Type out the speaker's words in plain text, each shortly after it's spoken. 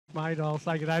Mate, I'll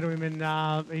say good day to him,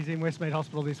 and he's in Westmead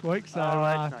Hospital this week. So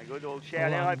that's no good. We'll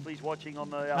shout out. Hopefully he's watching on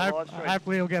the live stream.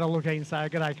 Hopefully he'll get a look in. So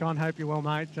good day, Con. Hope you're well,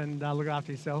 mate, and look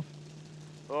after yourself.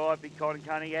 All right, big Con and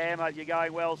Cunningham. Hope you're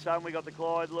going well, son. We got the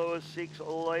Clyde Lewis 6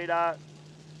 leader.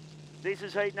 This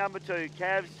is heat number 2.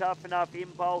 Cavs, Tuff E Nuff,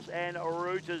 Impulse, and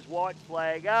Rootas. White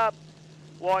flag up.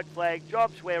 White flag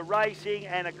drops. We're racing,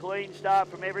 and a clean start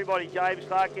from everybody. James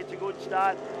Clark gets a good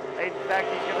start. In fact,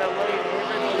 he's going to lead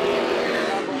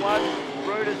everybody. Number 1,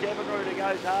 Rootas, Evan Rooter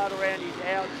goes hard around his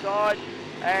outside,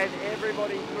 and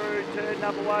everybody through turn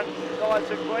number 1. Nice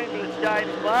and clean, but it's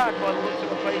James Clark by the looks of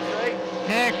the PC.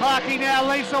 Yeah, Clarkie now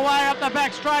leads the way up the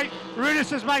back straight.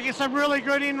 Rootas is making some really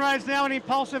good inroads now, and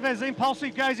Impulsive, as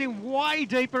Impulsive goes in way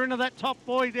deeper into that top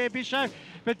boy there, Bisho.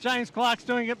 But James Clark's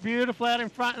doing it beautiful out in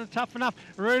front and Tough Enough.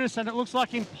 Rootas, and it looks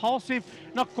like Impulsive,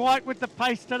 not quite with the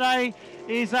pace today,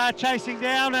 is chasing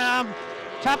down.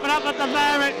 Tough Enough at the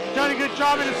moment, doing a good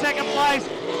job in the 2nd place.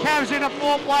 Cavs in a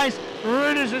 4th place.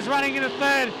 Rootas is running in a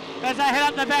 3rd. As they head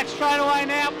up the back straight away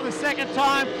now for the 2nd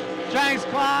time. James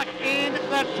Clark in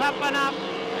the Tough Enough,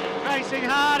 racing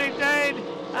hard indeed.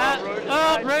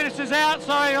 Rootas is out,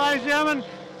 sorry ladies and gentlemen.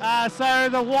 So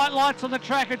the white lights on the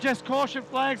track are just caution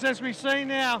flags as we see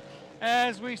now.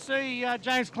 As we see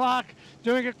James Clark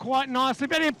doing it quite nicely.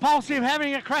 But Impulsive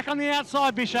having a crack on the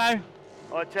outside, Bisho.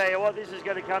 I tell you what, this is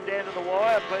going to come down to the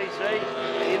wire, PC.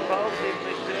 Impulsive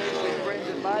with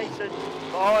Brendan Mason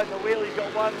behind the wheel. He's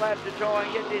got 1 lap to try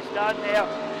and get this done now.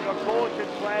 We've got caution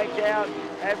flags out,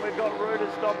 and we've got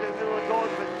Rootas stopped in the middle of the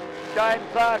course. But James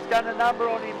Clark's done a number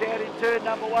on him down in turn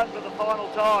number 1 for the final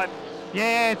time.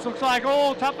 Yeah, it looks like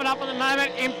all toughened up at the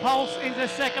moment. Impulse into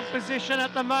 2nd position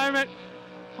at the moment.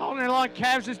 Holding the line,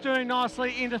 Cavs is doing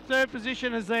nicely into 3rd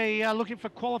position as they are looking for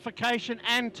qualification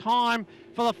and time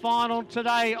for the final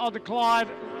today of the Clyde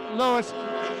Lewis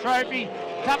Trophy.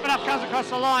 Tough Enough comes across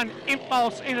the line.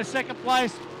 Impulse into 2nd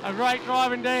place. A great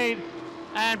drive indeed.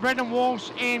 And Brendan Walsh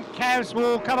in Cavs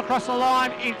will come across the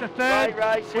line into 3rd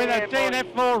with a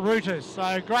DNF for Rootas.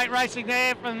 So great racing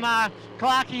there from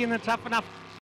Clarkie in the Tough Enough